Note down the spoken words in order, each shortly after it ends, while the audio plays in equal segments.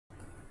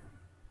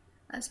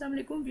Assalamu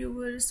alaikum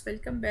viewers,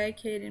 welcome back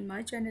here in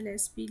my channel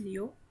SP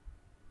Leo.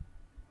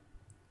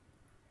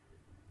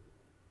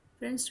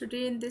 Friends,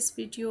 today in this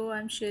video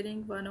I'm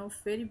sharing one of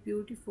very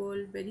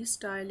beautiful, very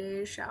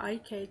stylish,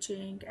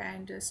 eye-catching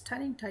and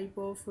stunning type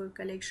of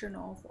collection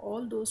of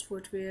all those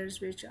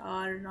footwears which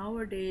are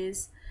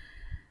nowadays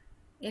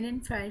in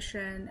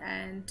fashion,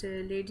 and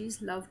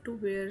ladies love to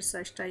wear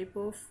such type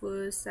of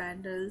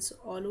sandals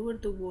all over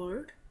the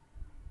world.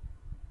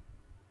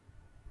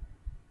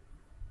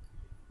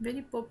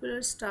 Very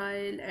popular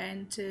style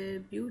and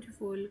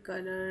beautiful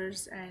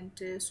colors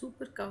and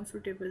super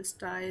comfortable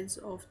styles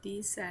of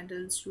these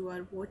sandals you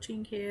are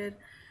watching here.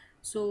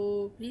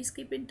 So please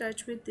keep in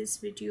touch with this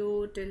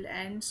video till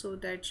end so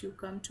that you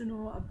come to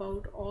know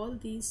about all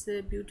these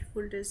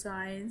beautiful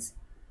designs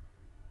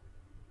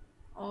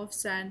of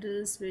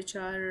sandals which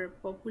are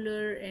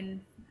popular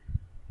in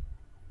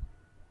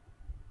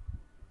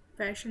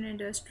fashion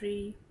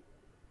industry.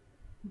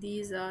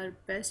 These are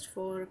best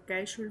for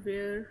casual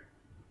wear.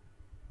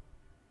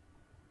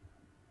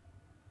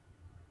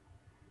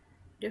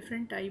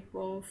 Different type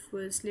of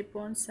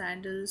slip-on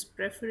sandals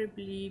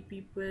preferably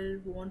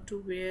people want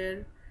to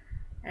wear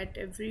at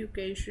every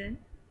occasion.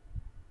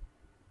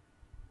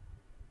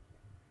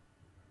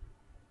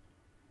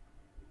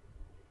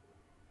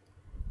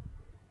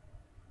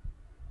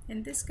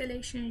 In this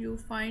collection you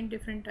find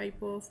different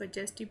type of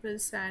adjustable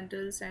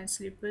sandals and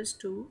slippers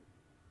too.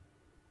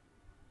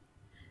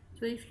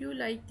 So if you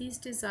like these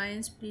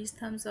designs, please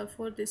thumbs up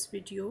for this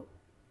video.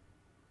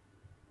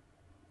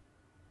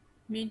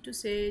 Mean to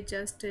say,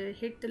 just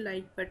hit the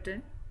like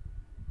button.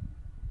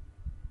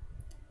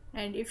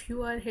 And if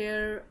you are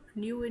here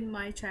new in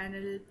my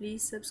channel,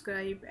 please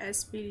subscribe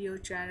SP Leo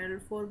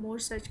channel for more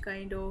such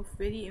kind of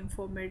very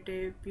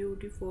informative,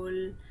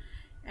 beautiful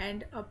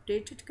and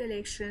updated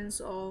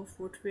collections of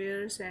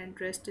footwears and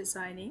dress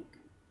designing.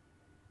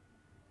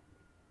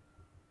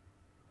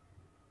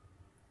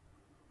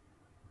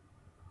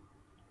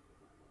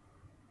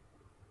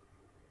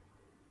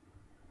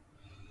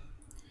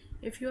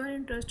 If you are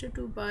interested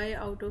to buy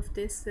out of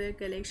this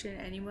collection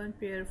any one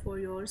pair for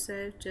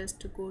yourself,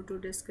 just go to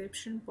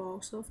description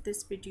box of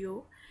this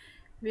video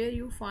where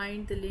you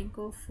find the link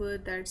of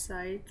that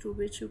site through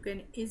which you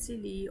can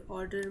easily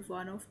order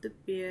one of the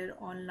pair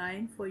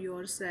online for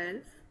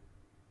yourself,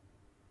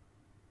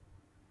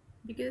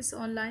 because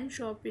online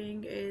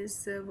shopping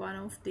is one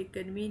of the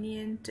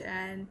convenient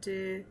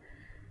and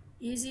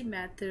easy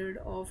method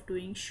of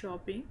doing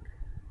shopping.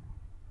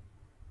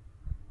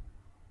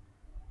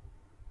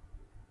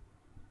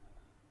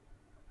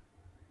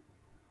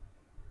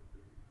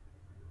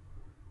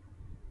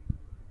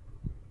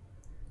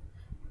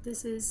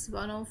 This is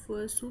one of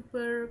a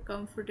super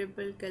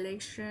comfortable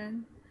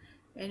collection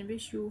in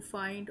which you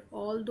find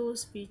all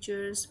those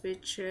features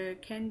which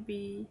can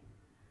be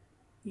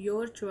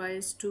your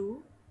choice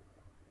too.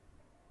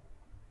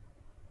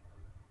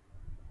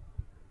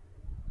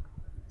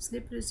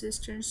 Slip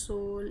resistant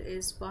sole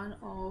is one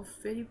of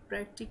very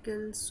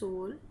practical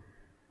sole.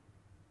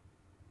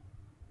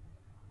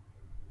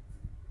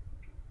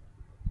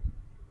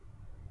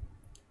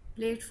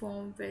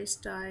 Platform wedge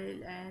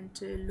style and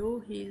low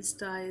heel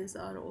styles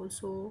are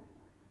also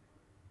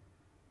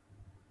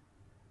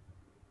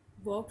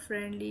walk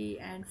friendly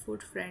and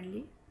foot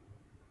friendly.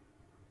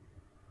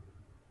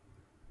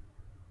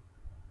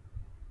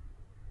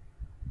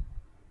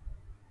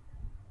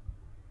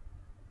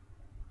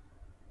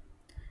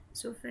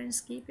 So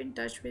friends, keep in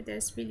touch with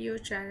SP Leo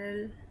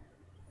channel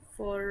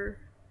for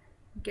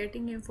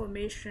getting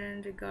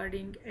information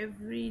regarding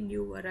every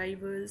new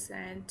arrivals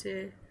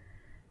and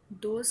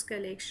those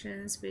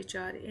collections which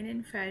are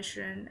in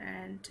fashion,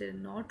 and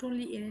not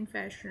only in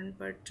fashion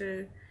but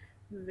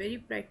very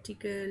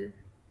practical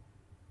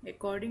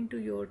according to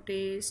your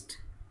taste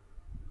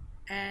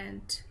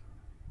and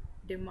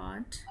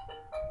demand.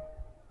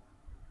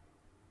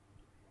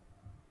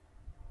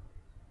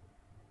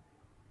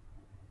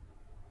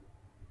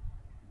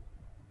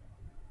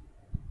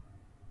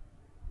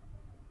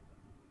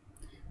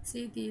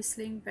 See the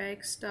sling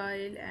back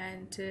style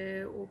and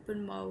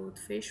open mouth,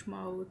 fish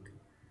mouth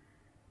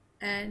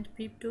and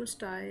peep toe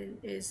style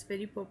is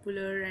very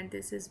popular, and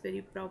this is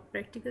very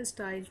practical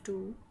style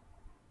too.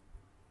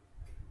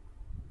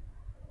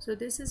 So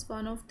this is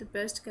one of the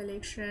best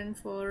collection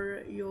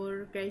for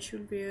your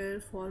casual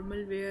wear,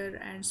 formal wear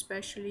and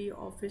especially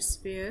office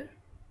wear.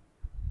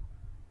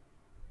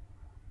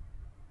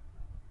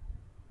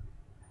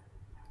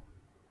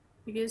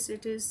 Because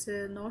it is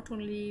not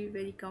only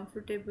very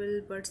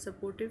comfortable but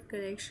supportive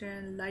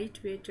collection,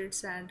 light-weighted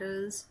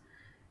sandals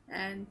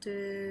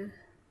and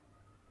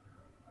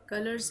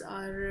colors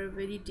are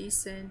very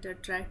decent,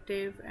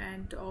 attractive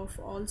and of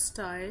all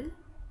style.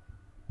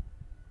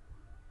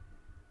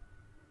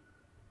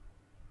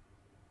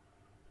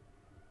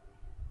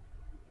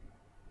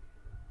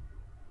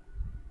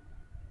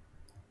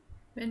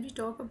 When we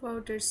talk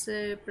about its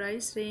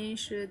price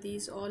range,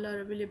 these all are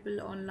available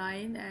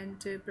online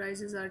and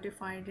prices are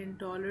defined in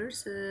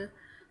dollars.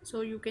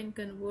 So you can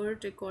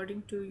convert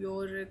according to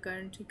your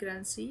country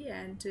currency,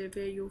 and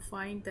where you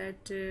find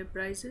that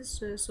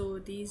prices, so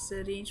these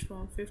range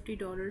from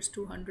 $50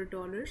 to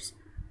 $100.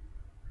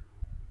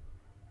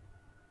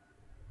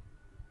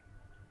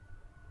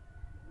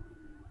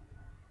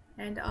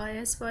 And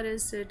as far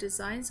as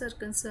designs are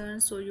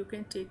concerned, so you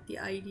can take the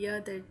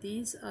idea that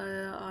these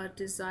are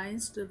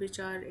designs which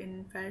are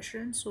in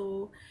fashion.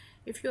 So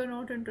if you're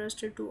not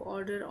interested to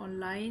order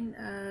online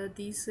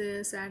these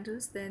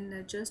sandals,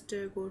 then just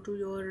go to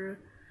your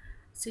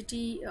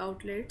city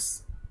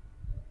outlets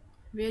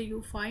where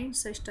you find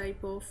such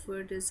type of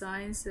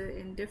designs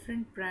in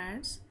different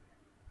brands,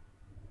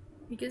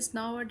 because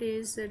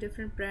nowadays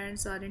different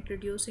brands are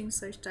introducing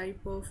such type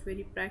of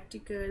very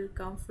practical,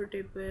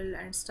 comfortable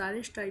and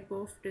stylish type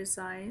of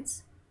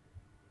designs.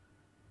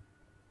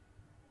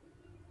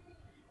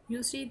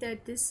 You see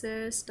that this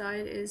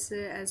style is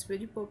as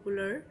very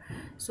popular,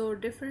 so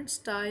different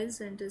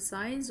styles and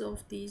designs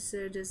of these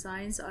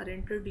designs are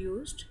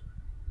introduced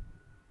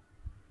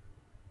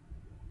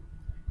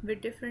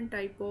with different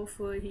type of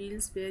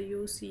heels, where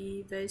you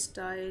see wedge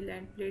style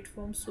and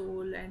platform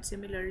sole, and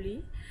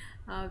similarly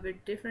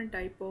with different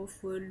type of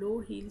low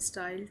heel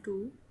style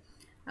too.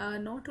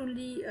 Not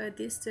only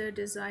this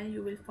design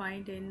you will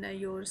find in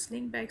your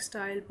slingback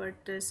style,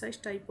 but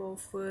such type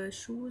of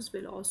shoes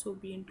will also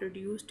be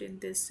introduced in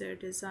this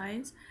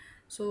designs.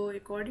 So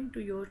according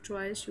to your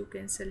choice, you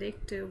can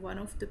select one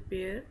of the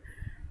pair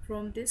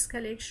from this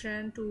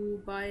collection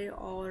to buy,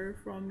 or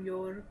from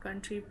your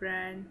country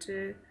brand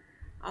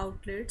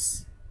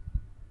outlets.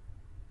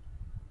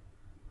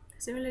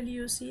 Similarly,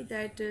 you see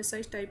that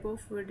such type of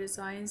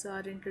designs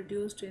are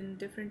introduced in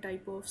different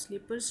type of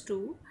slippers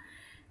too,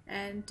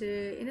 and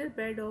inner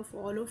bed of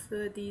all of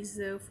these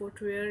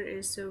footwear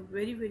is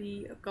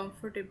very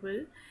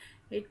comfortable.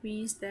 It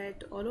means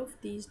that all of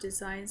these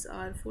designs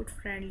are foot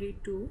friendly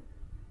too.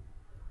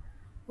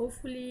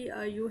 Hopefully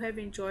you have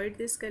enjoyed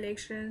this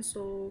collection,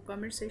 so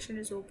comment section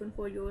is open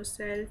for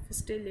yourself.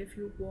 Still, if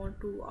you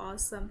want to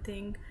ask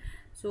something,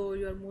 so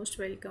you are most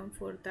welcome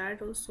for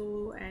that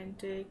also.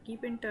 And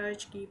keep in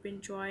touch, keep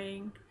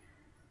enjoying.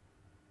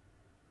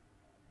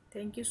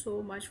 Thank you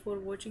so much for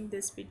watching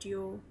this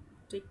video.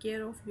 Take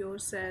care of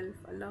yourself.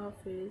 Allah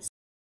Hafiz.